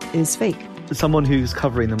showed, is fake. As someone who's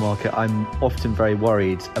covering the market, I'm often very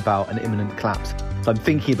worried about an imminent collapse. So I'm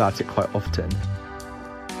thinking about it quite often.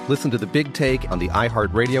 Listen to The Big Take on the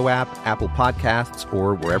iHeartRadio app, Apple Podcasts,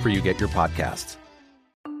 or wherever you get your podcasts.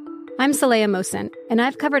 I'm Saleha Mohsin, and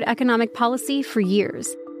I've covered economic policy for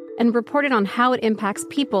years and reported on how it impacts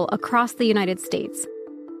people across the United States.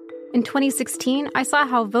 In 2016, I saw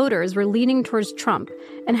how voters were leaning towards Trump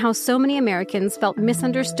and how so many Americans felt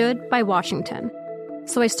misunderstood by Washington.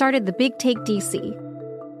 So I started The Big Take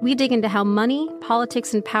DC. We dig into how money,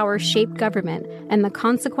 politics, and power shape government and the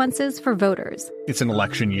consequences for voters. It's an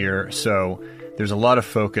election year, so there's a lot of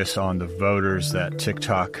focus on the voters that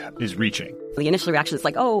TikTok is reaching. The initial reaction is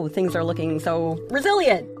like, oh, things are looking so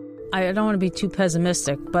resilient. I don't want to be too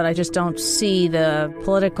pessimistic, but I just don't see the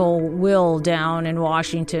political will down in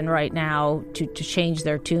Washington right now to change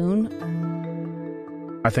their tune.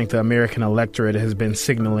 I think the American electorate has been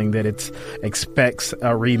signaling that it expects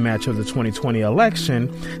a rematch of the 2020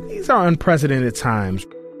 election. These are unprecedented times.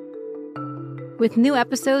 With new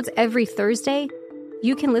episodes every Thursday,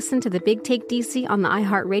 you can listen to The Big Take DC on the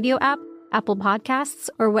iHeartRadio app, Apple Podcasts,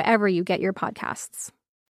 or wherever you get your podcasts.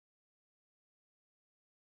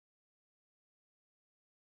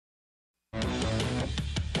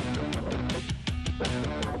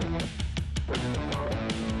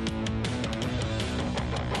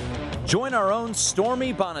 Join our own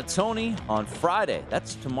Stormy Buonantony on Friday.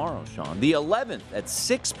 That's tomorrow, Sean. The 11th at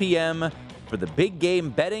 6 p.m. for the Big Game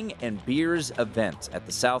Betting and Beers event at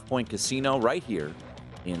the South Point Casino right here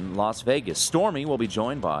in Las Vegas. Stormy will be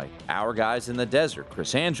joined by our guys in the desert,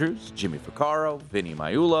 Chris Andrews, Jimmy Ficcaro, Vinny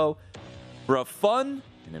Maiulo, for a fun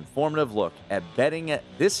and informative look at betting at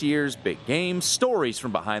this year's big game, stories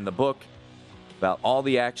from behind the book about all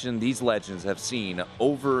the action these legends have seen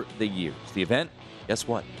over the years. The event, guess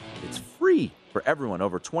what? It's free for everyone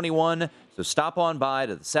over 21, so stop on by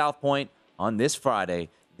to the South Point on this Friday,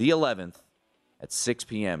 the 11th, at 6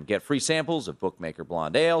 p.m. Get free samples of Bookmaker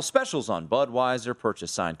Blonde Ale, specials on Budweiser,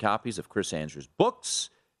 purchase signed copies of Chris Andrews' books,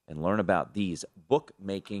 and learn about these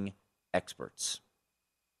bookmaking experts.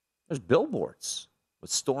 There's billboards with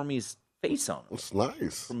Stormy's face on them. It's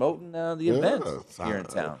nice. Promoting the event here in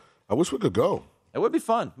town. I wish we could go. It would be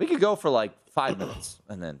fun. We could go for like 5 minutes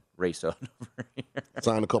and then race over here.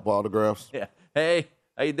 Sign a couple autographs. Yeah. Hey,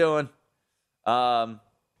 how you doing?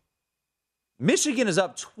 Michigan is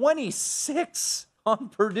up 26 on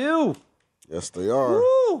Purdue. Yes, they are.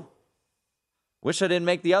 Woo! Wish I didn't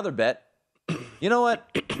make the other bet. You know what?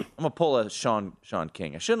 I'm going to pull a Sean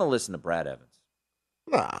King. I shouldn't have listened to Brad Evans.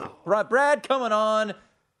 Nah. Brad coming on,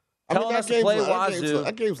 telling us to play Wazoo.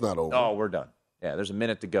 That game's not over. Oh, we're done. Yeah, there's a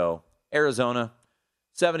minute to go. Arizona,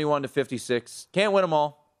 71-56. Can't win them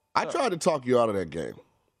all. I tried to talk you out of that game.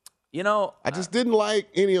 You know, I just didn't like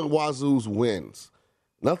any of Wazoo's wins.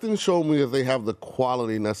 Nothing showed me that they have the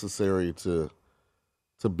quality necessary to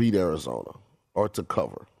beat Arizona or to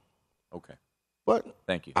cover. Okay. But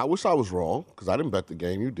thank you. I wish I was wrong because I didn't bet the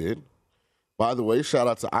game. You did. By the way, shout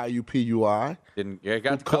out to IUPUI.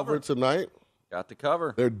 Got the cover tonight. Got the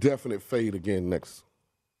cover. They're definite fade again next.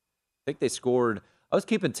 I think they scored. I was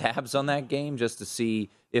keeping tabs on that game just to see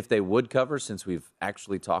if they would cover since we've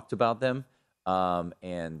actually talked about them.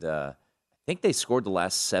 And I think they scored the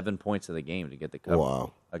last 7 points of the game to get the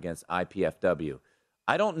cover against IPFW.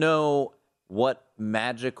 I don't know what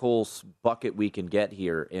magical bucket we can get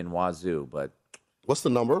here in Wazoo, but what's the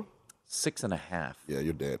number? 6.5. Yeah,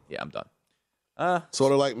 you're dead. Yeah, I'm done.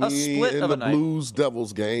 Sort of like me in the Blues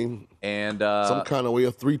Devils game. And some kind of way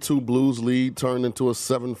a 3-2 Blues lead turned into a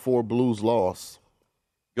 7-4 Blues loss.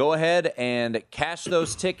 Go ahead and cash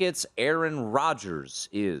those tickets. Aaron Rodgers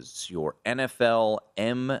is your NFL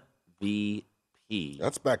MVP.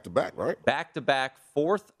 That's back-to-back, right? Back-to-back,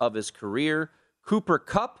 fourth of his career. Cooper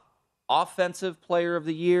Kupp, Offensive Player of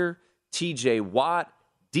the Year. TJ Watt,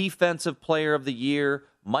 Defensive Player of the Year.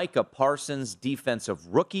 Micah Parsons, Defensive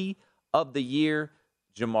Rookie of the Year.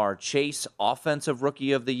 Jamar Chase, Offensive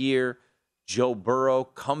Rookie of the Year. Joe Burrow,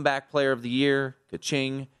 Comeback Player of the Year.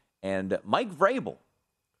 Ka-ching. And Mike Vrabel,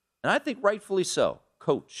 and I think rightfully so,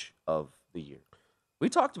 Coach of the Year. We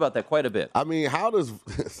talked about that quite a bit. I mean, how does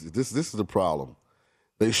this is the problem.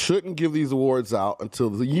 They shouldn't give these awards out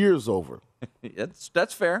until the year's over.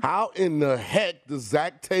 That's fair. How in the heck does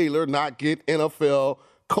Zach Taylor not get NFL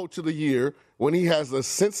Coach of the Year when he has the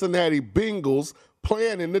Cincinnati Bengals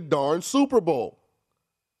playing in the darn Super Bowl?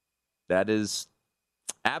 That is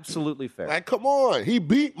absolutely fair. Like, come on. He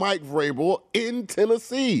beat Mike Vrabel in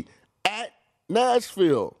Tennessee at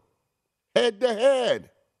Nashville, head-to-head.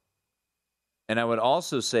 And I would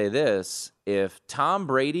also say this. If Tom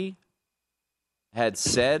Brady had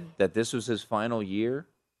said that this was his final year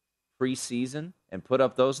preseason and put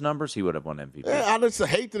up those numbers, he would have won MVP. Yeah, I just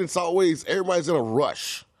hate that it's always everybody's in a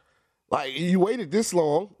rush. Like, you waited this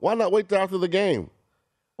long. Why not wait till after the game?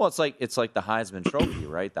 Well, it's like the Heisman Trophy,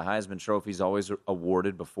 right? The Heisman Trophy is always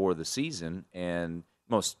awarded before the season, and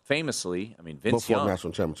most famously, I mean, Vince Young. Before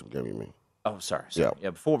national championship game, you mean? Oh, sorry. Yeah,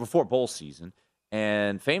 before bowl season.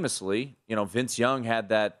 And famously, Vince Young had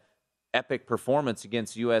that epic performance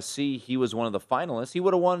against USC. He was one of the finalists. He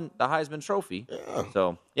would have won the Heisman Trophy. Yeah.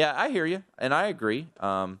 So, yeah, I hear you, and I agree.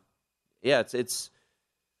 It's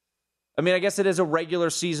I mean, I guess it is a regular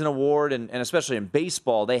season award, and especially in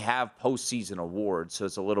baseball, they have postseason awards, so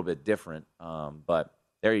it's a little bit different. But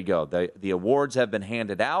there you go. The awards have been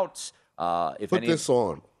handed out. Put this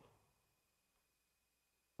on.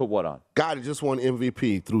 Put what on? Guy that just won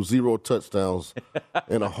MVP threw 0 touchdowns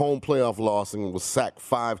in a home playoff loss and was sacked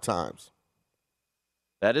 5 times.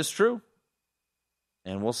 That is true.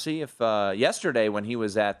 And we'll see if yesterday when he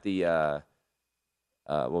was at the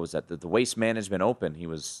what was that? The Waste Management Open, he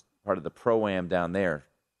was part of the Pro-Am down there.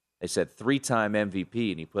 They said 3-time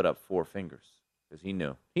MVP, and he put up 4 fingers because he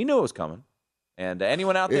knew it was coming. And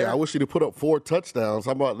anyone out there? Yeah, I wish he'd have put up 4 touchdowns.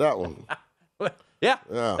 How about that one? yeah,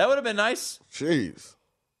 that would have been nice. Jeez.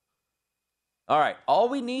 All right, all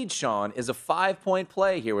we need, Sean, is a 5-point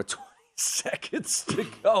play here with 20 seconds to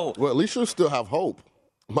go. Well, at least you still have hope.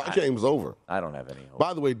 My game's over. I don't have any hope.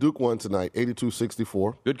 By the way, Duke won tonight,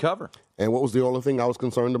 82-64. Good cover. And what was the only thing I was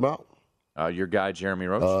concerned about? Your guy, Jeremy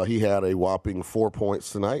Roach. He had a whopping 4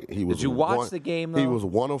 points tonight. Did you watch the game, though? He was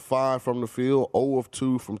 1 of 5 from the field, 0 of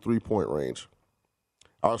 2 from three-point range.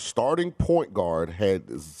 Our starting point guard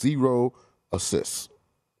had 0 assists.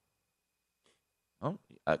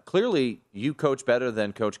 Clearly, you coach better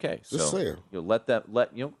than Coach K. So Just saying. You'll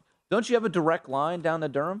don't you have a direct line down to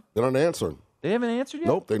Durham? They're not answering. They haven't answered yet?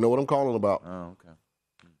 Nope, they know what I'm calling about. Oh, okay.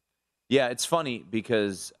 Yeah, it's funny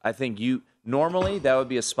because I think Normally, that would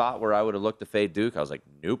be a spot where I would have looked to fade Duke. I was like,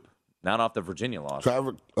 nope, not off the Virginia loss.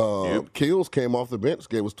 Trevor Keels came off the bench.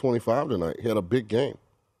 Gave us 25 tonight. He had a big game.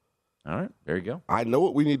 All right, there you go. I know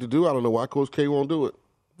what we need to do. I don't know why Coach K won't do it.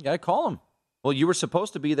 You got to call him. Well, you were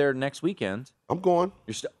supposed to be there next weekend. I'm going.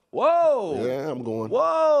 Whoa! Yeah, I'm going.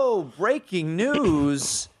 Whoa! Breaking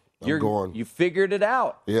news. I'm going. You figured it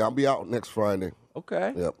out. Yeah, I'll be out next Friday.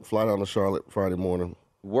 Okay. Yep, fly down to Charlotte Friday morning.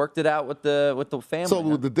 Worked it out with the family.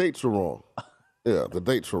 So the dates are wrong. Yeah, the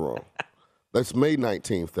dates are wrong. That's May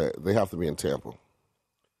 19th. They have to be in Tampa,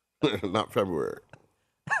 not February.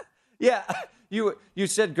 Yeah, you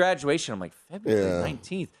said graduation. I'm like, February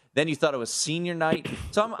 19th. Then you thought it was senior night.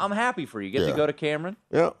 So I'm happy for you. You get to go to Cameron.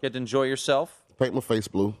 Yeah. Get to enjoy yourself. Paint my face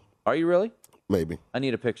blue. Are you really? Maybe. I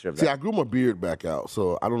need a picture of that. See, I grew my beard back out,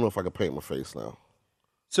 so I don't know if I can paint my face now.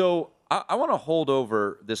 So I want to hold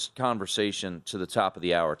over this conversation to the top of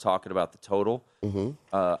the hour, talking about the total. Mm-hmm.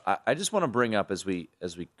 I just want to bring up as we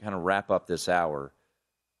kind of wrap up this hour,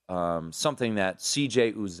 something that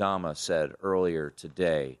C.J. Uzomah said earlier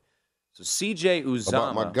today. So C.J.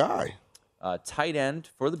 Uzomah, about my guy, tight end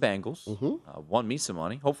for the Bengals, won me some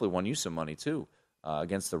money. Hopefully, won you some money too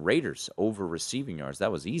against the Raiders over receiving yards.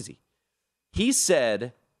 That was easy. He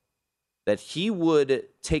said that he would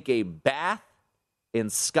take a bath in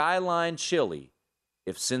Skyline Chili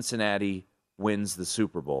if Cincinnati wins the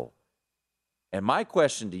Super Bowl. And my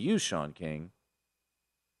question to you, Sean King,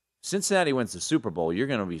 Cincinnati wins the Super Bowl, you're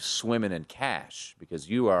going to be swimming in cash because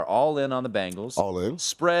you are all in on the Bengals. All in.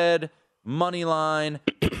 Spread, money line,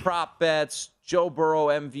 prop bets, Joe Burrow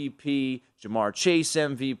MVP, Jamar Chase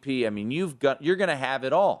MVP. I mean, you're going to have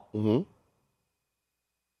it all. Mm-hmm.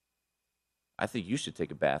 I think you should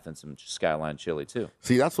take a bath in some Skyline Chili, too.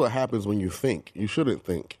 See, that's what happens when you think. You shouldn't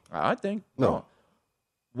think. I think. No.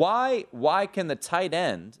 Why can the tight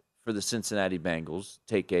end for the Cincinnati Bengals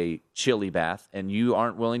take a chili bath and you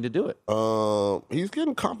aren't willing to do it? He's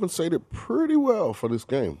getting compensated pretty well for this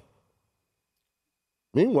game.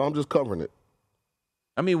 Meanwhile, I'm just covering it.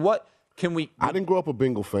 I mean, what can we... I didn't grow up a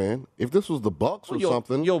Bengal fan. If this was the Bucs or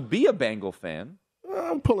something... You'll be a Bengal fan.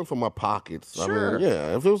 I'm pulling from my pockets. Sure. I mean,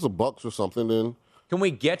 yeah, if it was the Bucs or something, then... Can we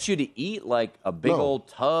get you to eat like a big old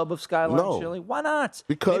tub of Skyline Chili? Why not?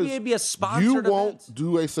 Because maybe it'd be a sponsored you event. won't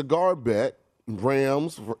do a cigar bet,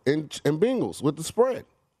 Rams and Bengals with the spread.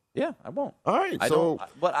 Yeah, I won't. All right, I so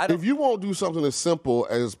don't, if you won't do something as simple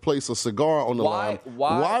as place a cigar on the line,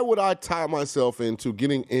 why would I tie myself into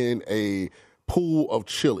getting in a pool of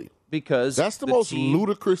chili? Because that's the most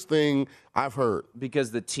ludicrous thing I've heard.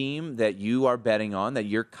 Because the team that you are betting on, that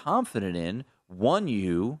you're confident in, won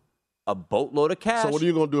you a boatload of cash. So what are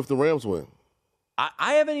you going to do if the Rams win?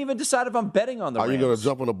 I haven't even decided if I'm betting on the Rams. Are you going to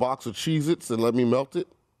jump in a box of Cheez-Its and let me melt it?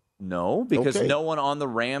 No, because no one on the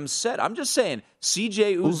Rams said. I'm just saying,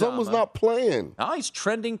 C.J. Uzomah's not playing. No, he's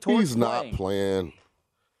trending towards He's not playing.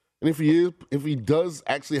 And if he does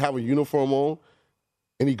actually have a uniform on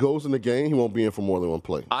and he goes in the game, he won't be in for more than one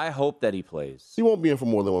play. I hope that he plays. He won't be in for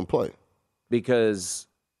more than one play. Because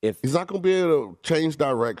if he's not going to be able to change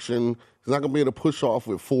direction, he's not going to be able to push off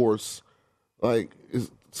with force. Like,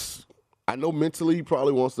 I know mentally he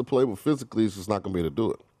probably wants to play, but physically he's just not going to be able to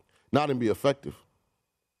do it. Not and be effective.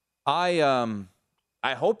 I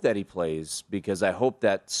hope that he plays because I hope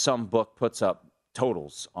that some book puts up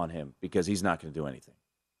totals on him because he's not going to do anything.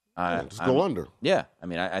 Just go under. Yeah. I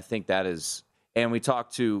mean, I think that is – and we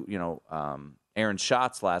talked to, Aaron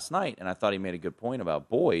Schatz last night, and I thought he made a good point about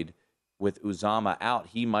Boyd. With Uzomah out,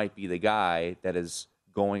 he might be the guy that is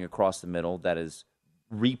going across the middle, that is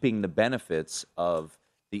reaping the benefits of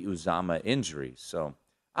the Uzomah injury. So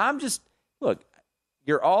I'm just – look,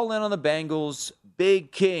 you're all in on the Bengals,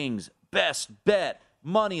 Big Kings, best bet,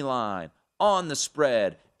 money line, on the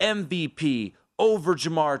spread, MVP, over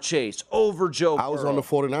Jamar Chase, over Joe Burrow. I was on the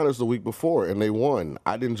 49ers the week before, and they won.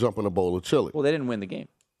 I didn't jump in a bowl of chili. Well, they didn't win the game.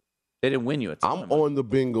 They didn't win you a ton. I'm on the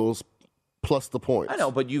Bengals plus the points. I know,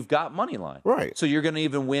 but you've got money line. Right. So you're going to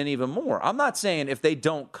even win even more. I'm not saying if they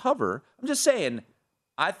don't cover. I'm just saying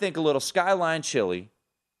I think a little Skyline Chili,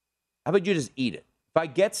 how about you just eat it? If I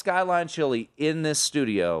get Skyline Chili in this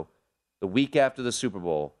studio the week after the Super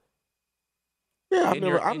Bowl, yeah,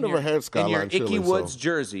 I've never had Skyline Chili. In your Ickey Woods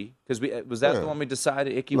jersey, because was that the one we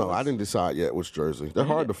decided? Ickey Woods? No, I didn't decide yet which jersey. They're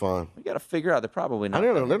hard to find. We got to figure out. They're probably not.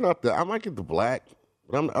 They're not. I might get the black,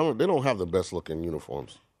 but they don't have the best looking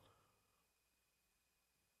uniforms.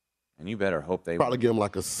 And you better hope they probably give them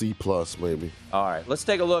like a C+, maybe. All right, let's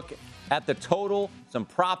take a look at the total. Some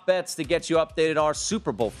prop bets to get you updated. Our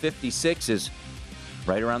Super Bowl 56 is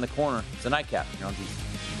right around the corner. It's a nightcap. You're on VSiN.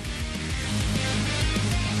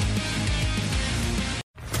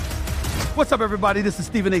 What's up, everybody? This is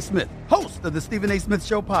Stephen A. Smith, host host of the Stephen A. Smith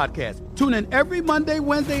Show podcast. Tune in every Monday,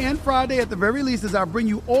 Wednesday, and Friday at the very least as I bring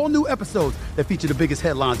you all new episodes that feature the biggest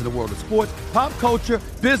headlines in the world of sports, pop culture,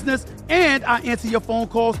 business, and I answer your phone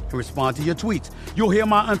calls and respond to your tweets. You'll hear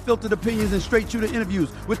my unfiltered opinions and straight-shooter interviews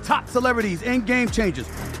with top celebrities and game changers.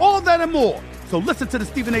 All that and more. So listen to the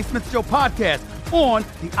Stephen A. Smith Show podcast on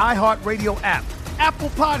the iHeartRadio app, Apple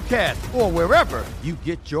Podcasts, or wherever you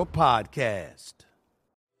get your podcast.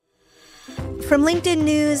 From LinkedIn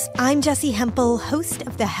News, I'm Jessie Hempel, host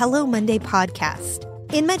of the Hello Monday podcast.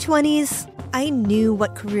 In my 20s, I knew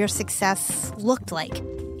what career success looked like.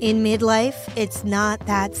 In midlife, it's not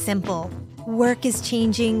that simple. Work is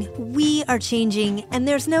changing, we are changing, and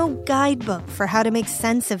there's no guidebook for how to make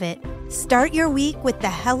sense of it. Start your week with the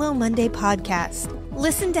Hello Monday podcast.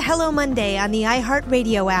 Listen to Hello Monday on the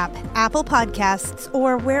iHeartRadio app, Apple Podcasts,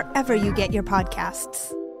 or wherever you get your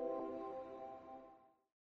podcasts.